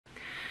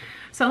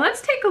So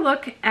let's take a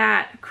look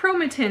at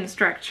chromatin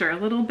structure a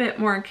little bit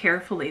more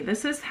carefully.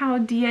 This is how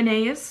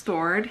DNA is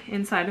stored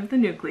inside of the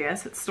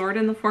nucleus. It's stored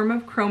in the form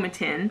of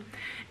chromatin.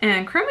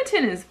 And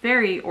chromatin is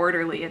very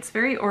orderly. It's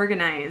very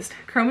organized.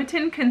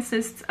 Chromatin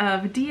consists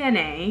of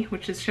DNA,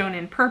 which is shown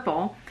in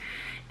purple,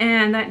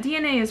 and that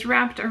DNA is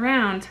wrapped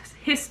around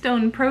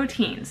histone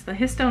proteins. The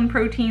histone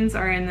proteins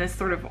are in this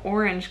sort of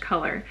orange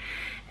color.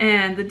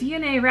 And the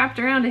DNA wrapped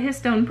around a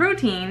histone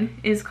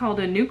protein is called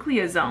a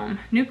nucleosome.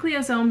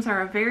 Nucleosomes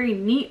are a very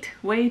neat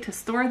way to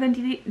store the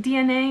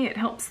DNA. It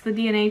helps the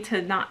DNA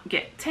to not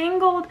get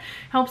tangled,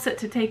 helps it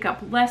to take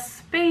up less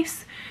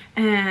space,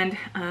 and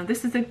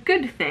this is a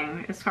good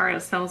thing as far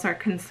as cells are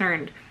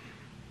concerned.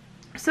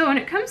 So when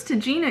it comes to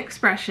gene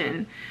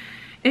expression,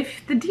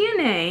 if the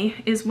DNA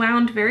is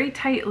wound very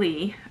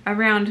tightly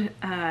around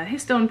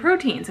histone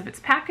proteins, if it's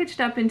packaged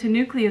up into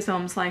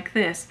nucleosomes like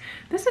this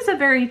is a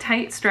very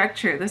tight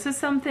structure. This is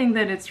something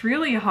that it's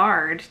really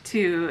hard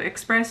to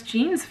express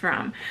genes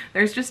from.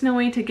 There's just no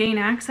way to gain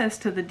access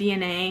to the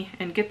DNA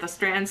and get the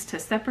strands to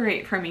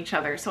separate from each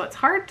other. So it's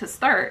hard to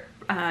start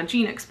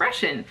gene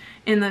expression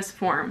in this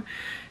form.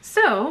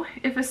 So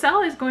if a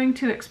cell is going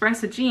to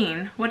express a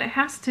gene, what it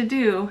has to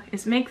do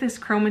is make this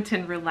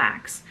chromatin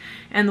relax.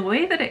 And the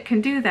way that it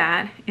can do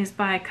that is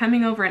by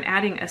coming over and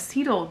adding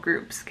acetyl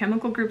groups,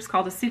 chemical groups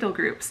called acetyl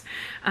groups.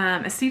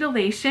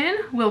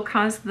 Acetylation will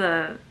cause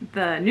the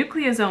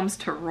nucleosomes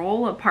to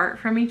roll apart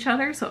from each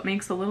other, so it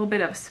makes a little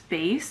bit of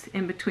space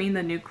in between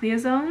the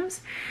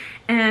nucleosomes.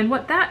 And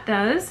what that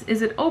does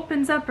is it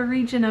opens up a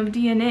region of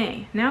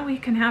DNA. Now we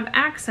can have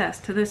access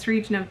to this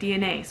region of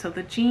DNA. So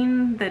the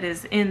gene that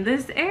is in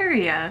this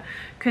area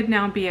could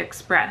now be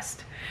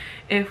expressed.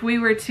 If we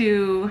were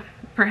to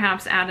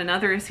perhaps add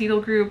another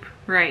acetyl group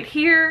right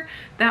here,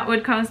 that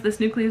would cause this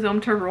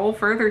nucleosome to roll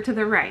further to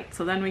the right.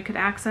 So then we could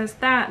access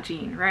that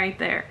gene right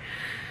there.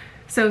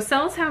 So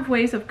cells have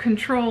ways of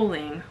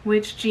controlling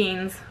which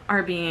genes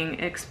are being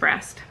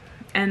expressed.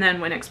 And then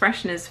when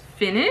expression is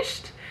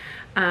finished,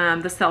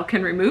 the cell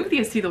can remove the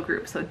acetyl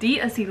group. So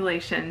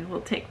deacetylation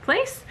will take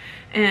place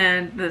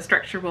and the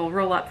structure will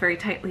roll up very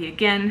tightly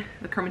again.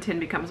 The chromatin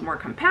becomes more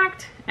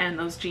compact and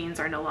those genes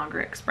are no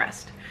longer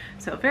expressed.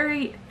 So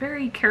very,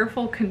 very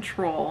careful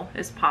control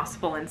is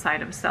possible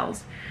inside of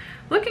cells.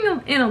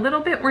 Looking in a little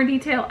bit more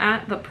detail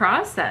at the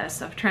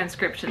process of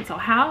transcription, so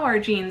how are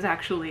genes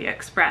actually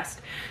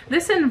expressed?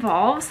 This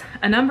involves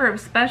a number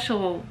of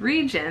special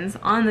regions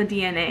on the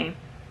DNA.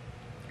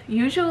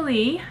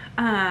 Usually,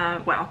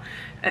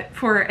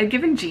 for a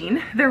given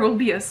gene, there will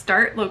be a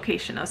start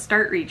location, a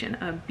start region,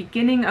 a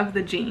beginning of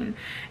the gene,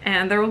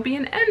 and there will be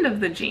an end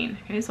of the gene.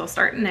 Okay, so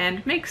start and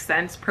end makes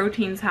sense.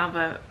 Proteins have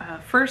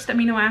a first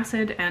amino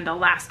acid and a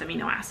last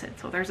amino acid,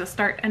 so there's a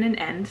start and an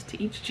end to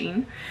each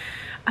gene.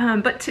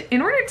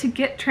 In order to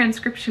get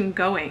transcription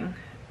going,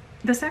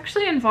 this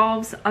actually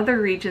involves other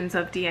regions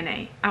of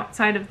DNA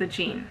outside of the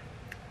gene.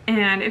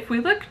 And if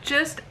we look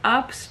just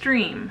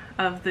upstream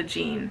of the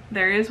gene,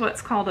 there is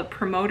what's called a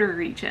promoter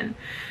region.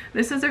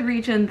 This is a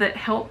region that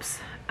helps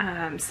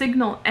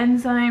signal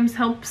enzymes,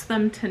 helps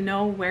them to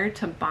know where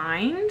to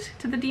bind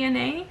to the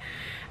DNA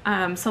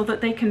so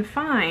that they can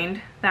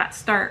find that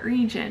start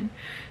region.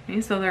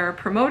 Okay, so there are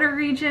promoter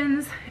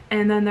regions,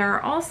 and then there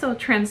are also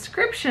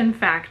transcription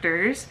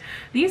factors.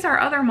 These are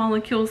other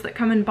molecules that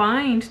come and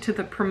bind to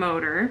the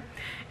promoter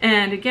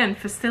and again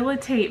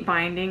facilitate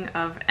binding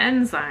of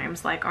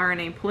enzymes like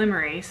RNA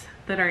polymerase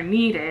that are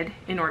needed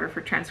in order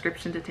for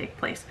transcription to take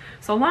place.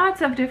 So lots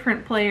of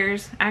different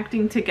players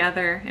acting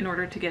together in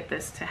order to get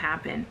this to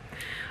happen.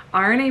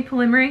 RNA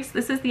polymerase,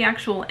 this is the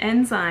actual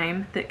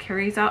enzyme that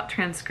carries out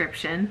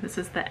transcription. This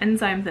is the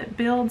enzyme that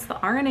builds the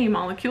RNA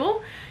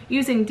molecule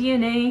using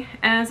DNA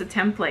as a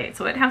template.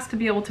 So it has to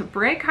be able to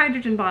break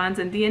hydrogen bonds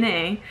in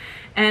DNA,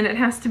 and it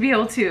has to be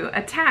able to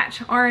attach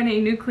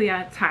RNA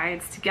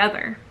nucleotides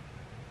together.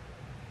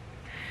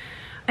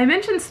 I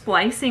mentioned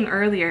splicing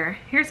earlier.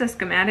 Here's a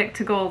schematic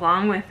to go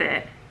along with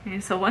it. Okay,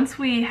 so once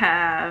we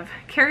have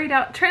carried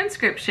out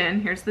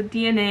transcription, here's the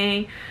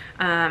DNA,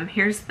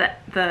 here's the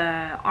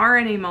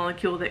RNA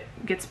molecule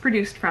that gets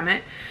produced from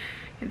it.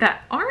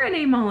 That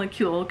RNA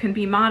molecule can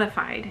be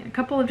modified in a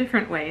couple of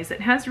different ways.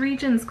 It has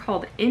regions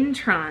called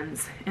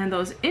introns, and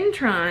those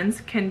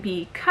introns can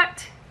be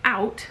cut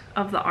out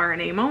of the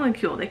RNA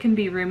molecule. They can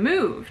be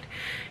removed,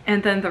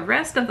 and then the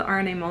rest of the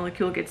RNA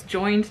molecule gets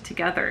joined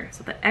together.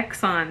 So the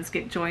exons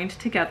get joined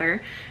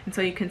together, and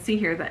so you can see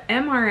here the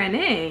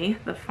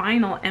mRNA, the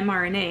final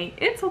mRNA,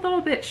 it's a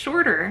little bit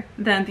shorter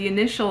than the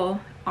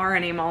initial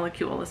RNA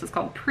molecule. This is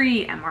called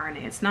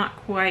pre-mRNA. It's not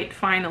quite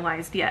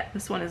finalized yet.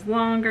 This one is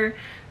longer,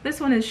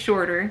 this one is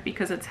shorter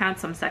because it's had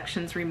some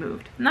sections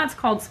removed, and that's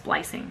called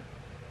splicing.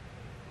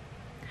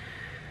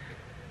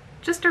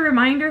 Just a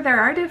reminder, there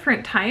are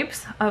different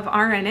types of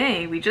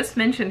RNA. We just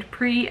mentioned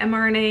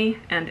pre-mRNA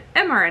and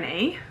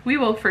mRNA. We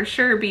will for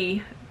sure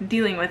be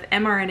dealing with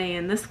mRNA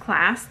in this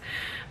class.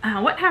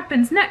 What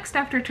happens next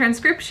after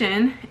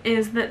transcription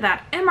is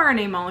that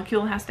mRNA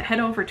molecule has to head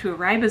over to a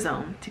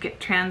ribosome to get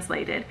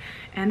translated.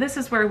 And this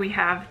is where we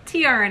have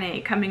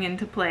tRNA coming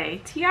into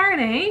play.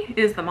 tRNA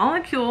is the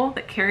molecule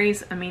that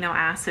carries amino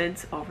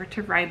acids over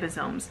to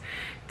ribosomes.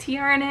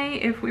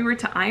 tRNA, if we were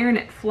to iron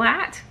it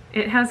flat,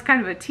 it has kind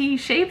of a T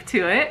shape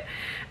to it.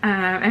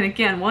 And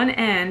again, one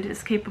end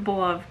is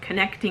capable of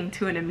connecting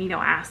to an amino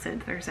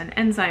acid. There's an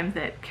enzyme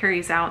that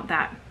carries out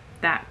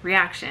that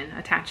reaction,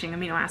 attaching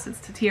amino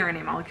acids to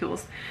tRNA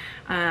molecules.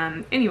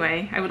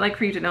 Anyway, I would like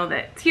for you to know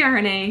that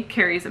tRNA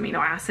carries amino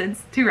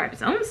acids to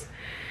ribosomes.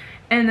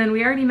 And then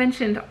we already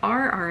mentioned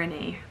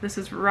rRNA. This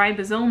is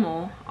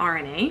ribosomal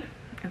RNA.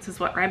 This is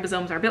what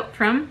ribosomes are built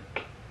from.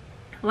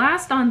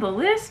 Last on the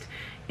list,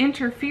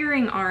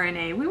 interfering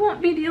RNA. We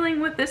won't be dealing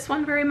with this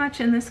one very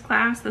much in this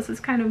class. This is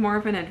kind of more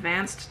of an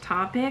advanced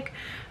topic,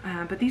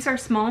 but these are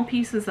small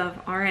pieces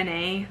of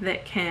RNA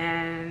that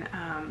can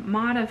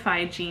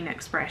modify gene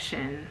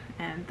expression,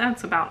 and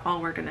that's about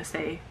all we're going to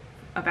say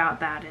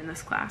about that in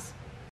this class.